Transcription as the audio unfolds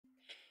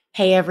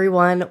Hey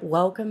everyone,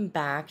 welcome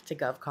back to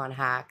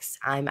GovConHacks.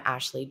 I'm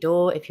Ashley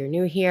Dole. If you're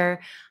new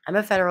here, I'm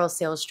a federal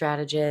sales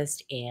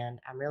strategist and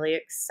I'm really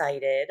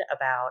excited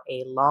about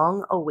a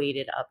long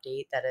awaited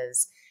update that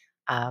is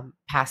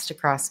passed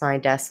across my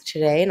desk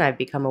today and I've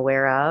become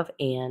aware of.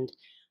 And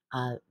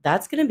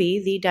that's going to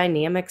be the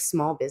dynamic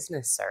small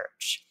business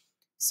search.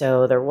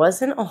 So there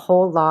wasn't a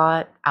whole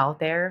lot out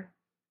there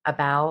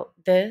about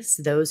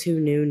this. Those who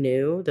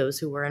knew. Those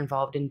who were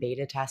involved in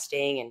beta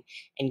testing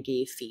and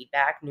gave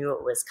feedback knew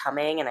it was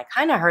coming. And I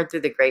kind of heard through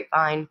the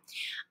grapevine,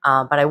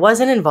 but I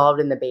wasn't involved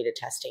in the beta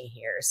testing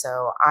here.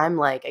 So I'm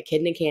like a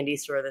kid in a candy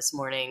store this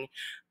morning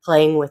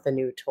playing with a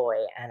new toy.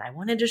 And I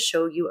wanted to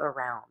show you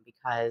around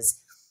because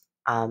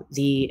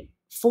the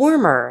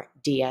former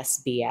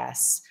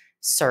DSBS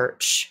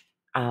search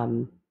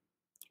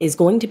is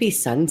going to be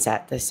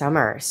sunset this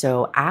summer.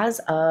 So as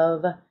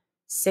of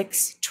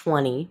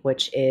 6/20,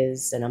 which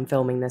is, and I'm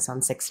filming this on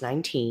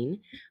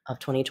 6/19 of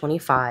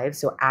 2025.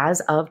 So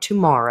as of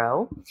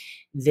tomorrow,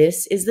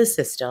 this is the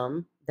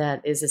system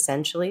that is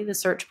essentially the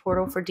search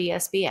portal for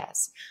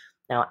DSBS.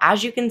 Now,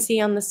 as you can see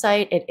on the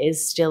site, it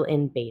is still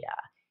in beta.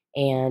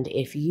 And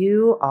if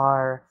you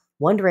are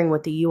wondering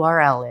what the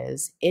URL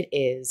is, it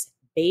is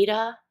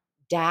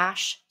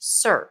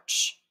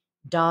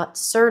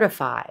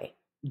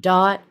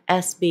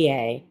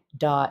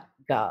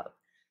beta-search.certify.sba.gov.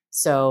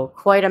 So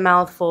quite a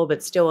mouthful,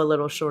 but still a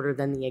little shorter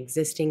than the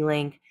existing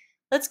link.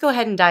 Let's go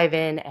ahead and dive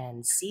in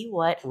and see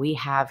what we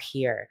have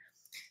here.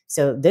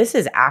 So this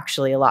is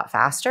actually a lot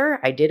faster.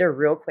 I did a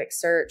real quick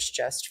search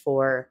just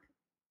for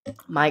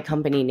my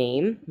company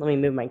name. Let me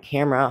move my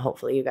camera.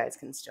 Hopefully you guys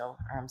can still,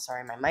 or I'm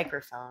sorry, my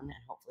microphone, and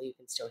hopefully you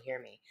can still hear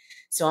me.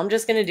 So I'm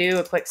just going to do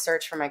a quick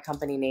search for my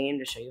company name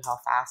to show you how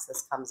fast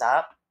this comes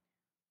up.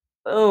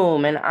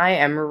 Boom, and I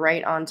am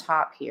right on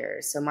top here.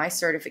 So my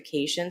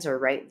certifications are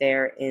right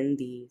there in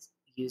the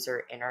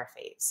user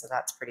interface. So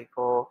that's pretty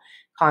cool.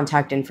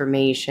 Contact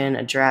information,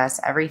 address,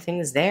 everything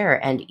is there.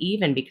 And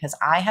even because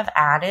I have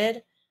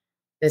added,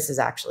 this is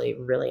actually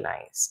really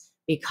nice,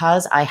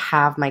 because I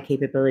have my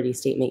capability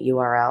statement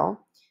URL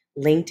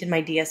linked in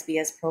my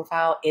DSBS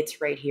profile, it's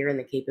right here in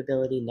the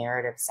capability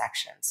narrative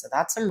section. So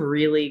that's some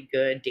really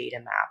good data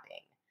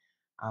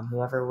mapping,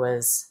 whoever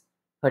was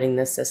putting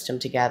this system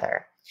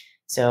together.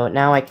 So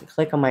now I can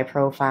click on my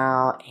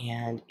profile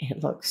and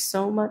it looks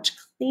so much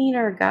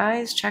cleaner,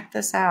 guys. Check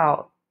this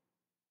out.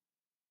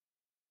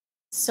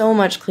 So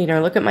much cleaner.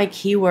 Look at my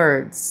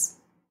keywords.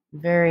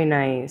 Very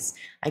nice.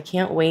 I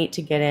can't wait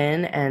to get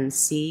in and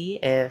see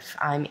if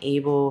I'm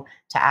able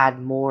to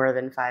add more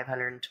than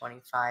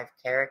 525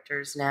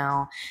 characters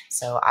now.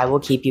 So I will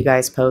keep you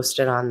guys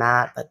posted on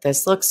that. But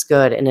this looks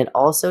good. And it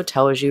also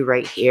tells you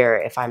right here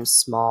if I'm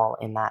small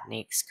in that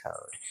NAICS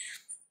code.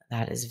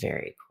 That is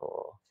very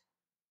cool.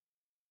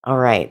 All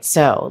right.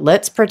 So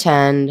let's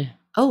pretend.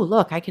 Oh,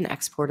 look, I can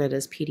export it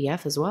as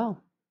PDF as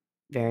well.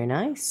 Very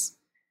nice.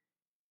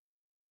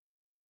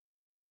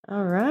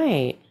 All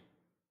right.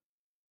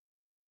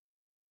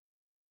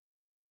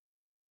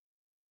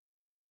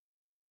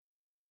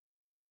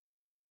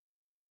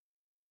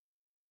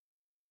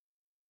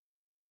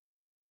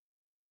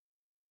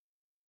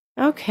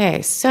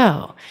 Okay,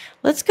 so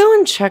let's go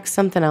and check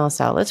something else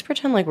out. Let's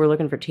pretend like we're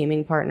looking for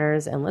teaming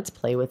partners and let's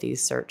play with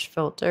these search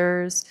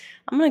filters.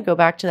 I'm going to go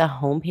back to the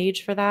home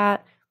page for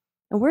that.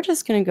 And we're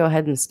just going to go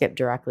ahead and skip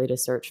directly to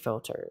search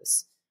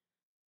filters.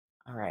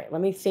 All right, let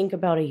me think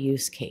about a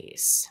use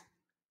case.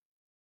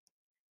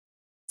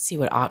 See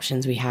what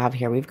options we have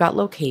here. We've got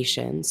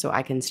location, so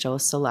I can still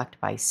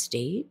select by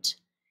state.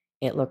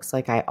 It looks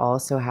like I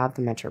also have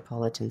the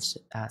metropolitan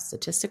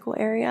statistical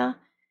area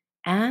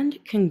and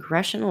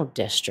congressional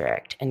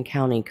district and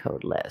county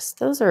code list.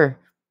 Those are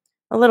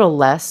a little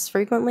less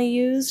frequently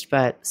used,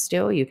 but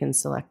still you can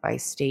select by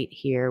state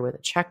here with a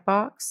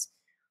checkbox.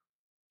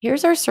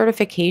 Here's our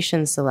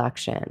certification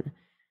selection.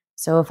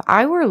 So if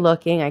I were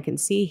looking, I can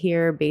see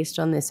here based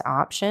on this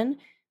option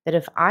that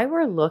if I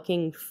were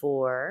looking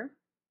for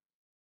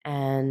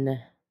a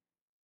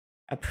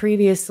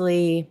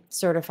previously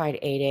certified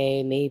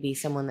 8A, maybe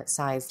someone that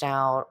sized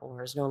out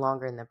or is no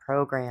longer in the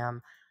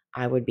program,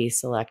 I would be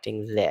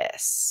selecting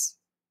this.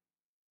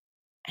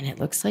 And it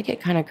looks like it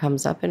kind of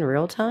comes up in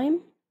real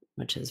time,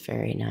 which is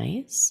very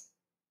nice.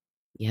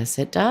 Yes,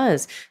 it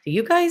does. So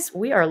you guys,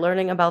 we are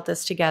learning about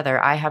this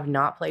together. I have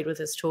not played with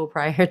this tool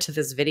prior to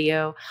this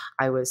video.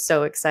 I was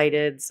so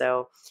excited.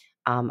 So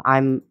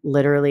I'm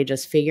literally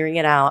just figuring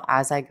it out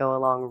as I go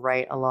along,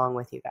 right along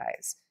with you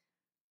guys.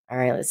 All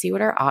right, let's see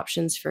what our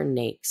options for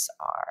NAICS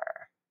are.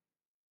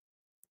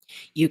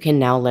 You can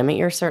now limit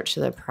your search to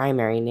the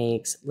primary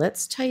NAICS.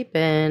 Let's type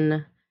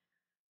in,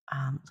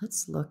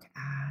 let's look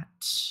at,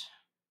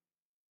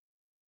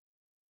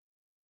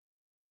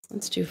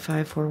 let's do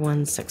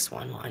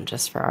 541611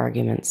 just for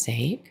argument's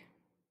sake.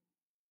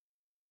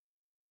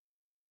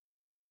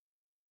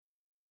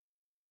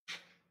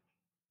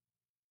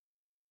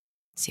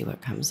 See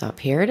what comes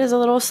up here. It is a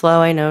little slow,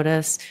 I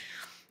notice.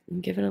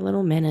 Give it a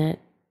little minute.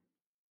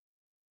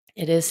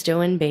 It is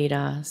still in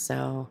beta,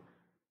 so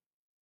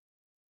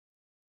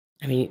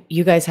I mean,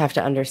 you guys have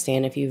to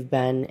understand if you've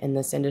been in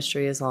this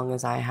industry as long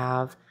as I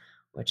have,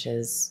 which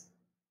is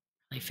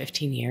like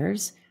 15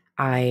 years,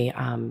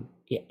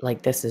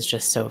 like this is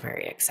just so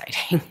very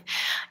exciting.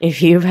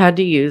 If you've had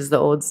to use the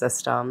old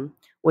system,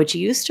 which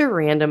used to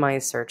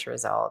randomize search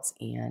results,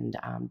 and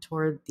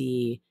toward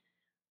the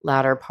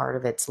latter part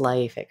of its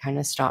life, it kind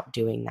of stopped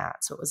doing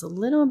that. So it was a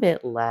little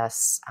bit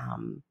less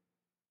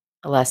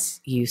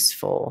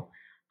useful.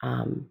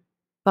 Um,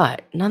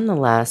 but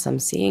nonetheless, I'm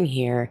seeing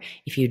here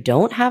if you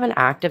don't have an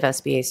active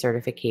SBA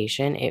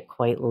certification, it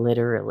quite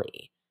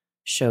literally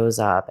shows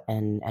up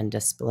and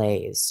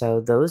displays. So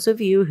those of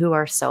you who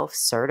are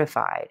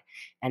self-certified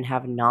and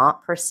have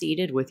not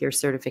proceeded with your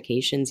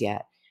certifications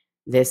yet,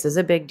 this is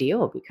a big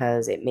deal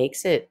because it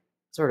makes it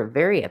sort of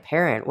very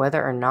apparent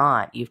whether or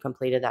not you've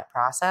completed that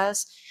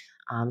process.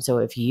 So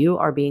if you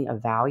are being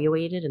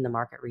evaluated in the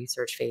market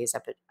research phase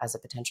as a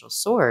potential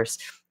source,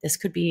 this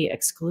could be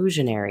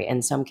exclusionary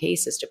in some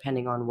cases,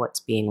 depending on what's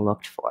being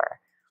looked for.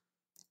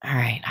 All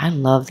right, I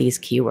love these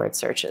keyword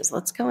searches.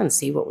 Let's go and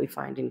see what we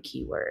find in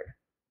keyword.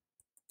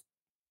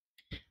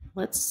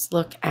 Let's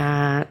look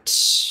at,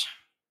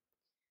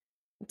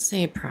 let's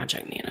say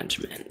project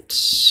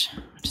management.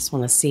 I just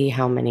want to see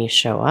how many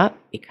show up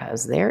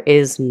because there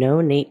is no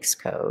NAICS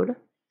code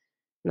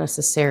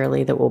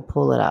necessarily that will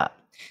pull it up.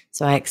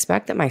 So I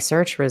expect that my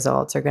search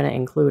results are going to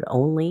include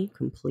only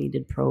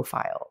completed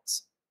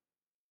profiles.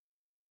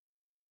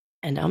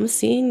 And I'm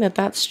seeing that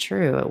that's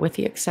true, with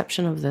the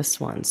exception of this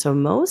one. So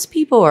most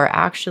people are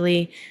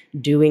actually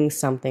doing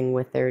something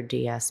with their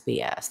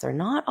DSBS. They're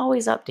not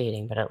always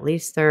updating, but at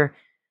least they're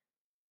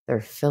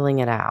filling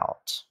it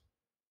out.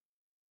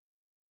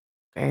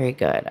 Very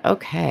good.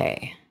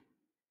 Okay.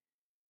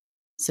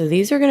 So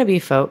these are going to be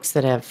folks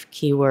that have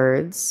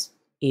keywords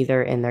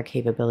either in their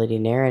capability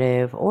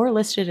narrative or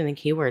listed in the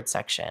keyword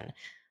section,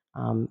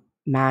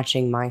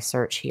 matching my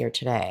search here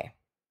today.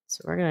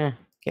 So we're going to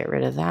get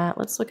rid of that.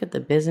 Let's look at the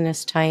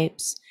business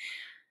types.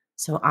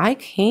 So I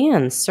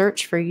can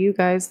search for you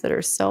guys that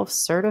are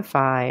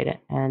self-certified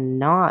and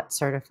not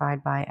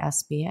certified by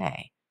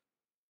SBA.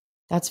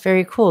 That's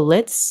very cool.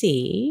 Let's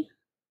see.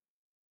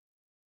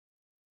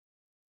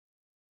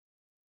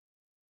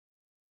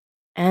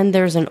 And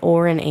there's an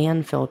or and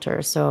and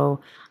filter,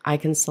 so I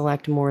can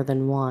select more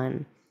than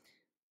one.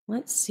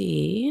 Let's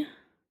see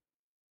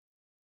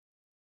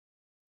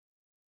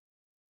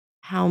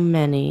how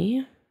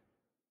many.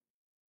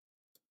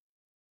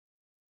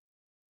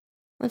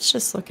 Let's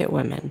just look at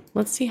women.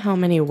 Let's see how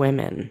many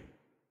women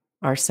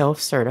are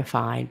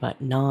self-certified but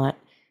not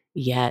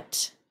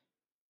yet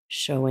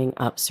showing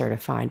up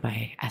certified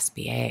by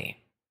SBA.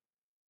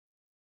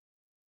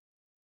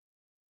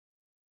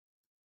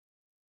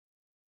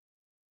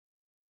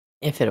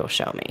 If it'll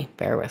show me,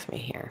 bear with me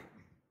here.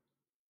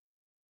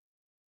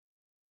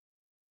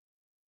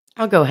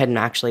 I'll go ahead and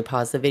actually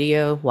pause the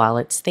video while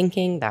it's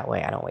thinking. That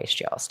way I don't waste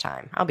y'all's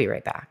time. I'll be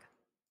right back.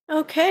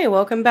 Okay,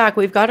 welcome back.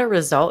 We've got a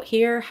result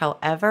here.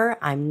 However,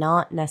 I'm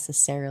not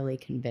necessarily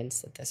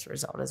convinced that this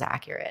result is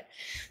accurate.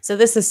 So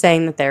this is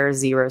saying that there are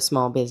 0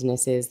 small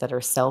businesses that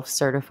are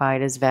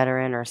self-certified as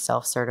veteran or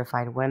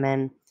self-certified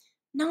women.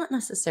 Not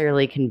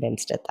necessarily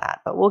convinced at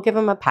that, but we'll give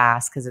them a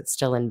pass because it's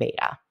still in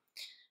beta.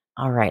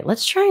 All right,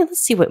 let's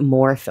see what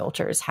more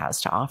filters has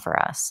to offer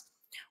us.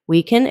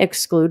 We can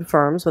exclude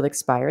firms with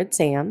expired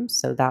SAMs,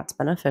 so that's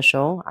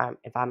beneficial.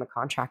 If I'm a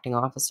contracting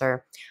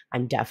officer,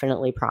 I'm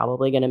definitely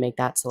probably going to make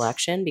that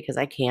selection because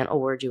I can't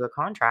award you a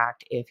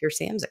contract if your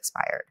SAM's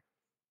expired.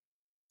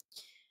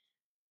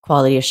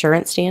 Quality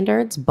assurance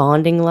standards,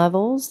 bonding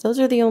levels, those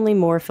are the only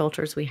more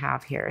filters we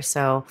have here.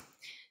 So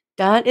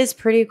that is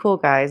pretty cool,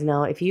 guys.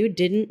 Now, if you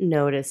didn't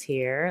notice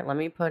here, let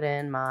me put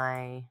in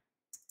my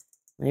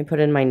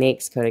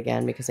NAICS code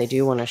again because I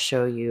do want to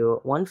show you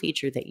one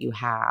feature that you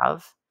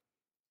have.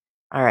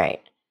 All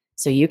right,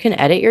 so you can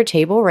edit your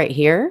table right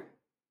here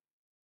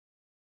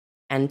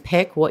and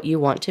pick what you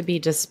want to be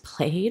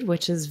displayed,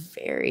 which is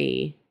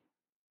very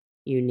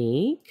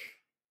unique.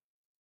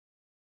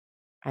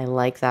 I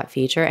like that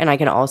feature. And I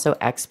can also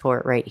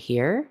export right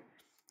here,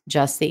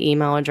 just the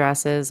email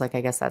addresses. Like I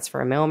guess that's for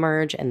a mail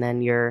merge. And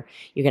then you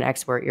can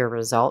export your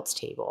results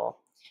table.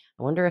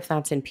 I wonder if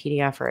that's in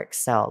PDF or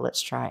Excel.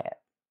 Let's try it.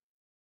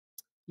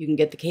 You can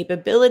get the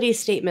capability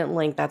statement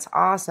link. That's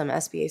awesome.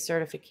 SBA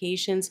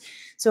certifications.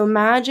 So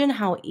imagine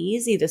how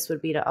easy this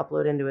would be to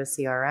upload into a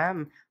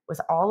CRM with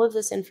all of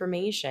this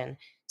information.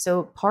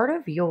 So part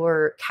of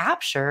your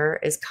capture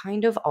is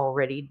kind of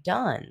already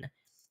done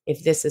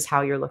if this is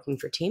how you're looking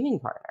for teaming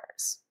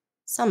partners.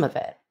 Some of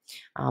it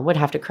would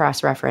have to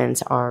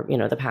cross-reference our,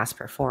 the past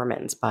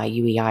performance by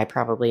UEI,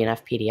 probably in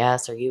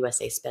FPDS or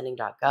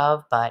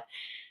usaspending.gov, but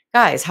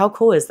guys, how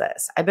cool is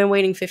this? I've been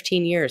waiting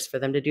 15 years for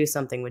them to do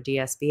something with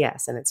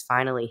DSBS, and it's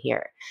finally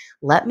here.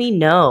 Let me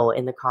know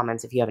in the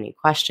comments if you have any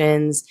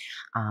questions,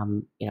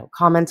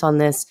 comments on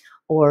this,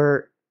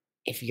 or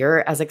if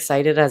you're as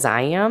excited as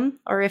I am,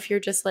 or if you're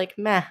just like,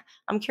 meh,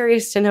 I'm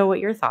curious to know what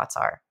your thoughts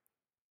are.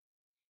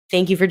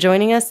 Thank you for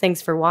joining us.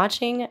 Thanks for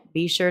watching.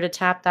 Be sure to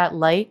tap that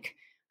like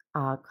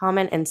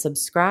Comment and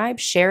subscribe.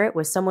 Share it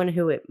with someone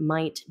who it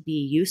might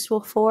be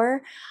useful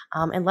for,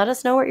 and let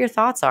us know what your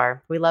thoughts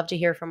are. We love to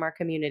hear from our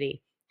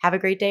community. Have a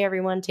great day,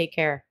 everyone. Take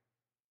care.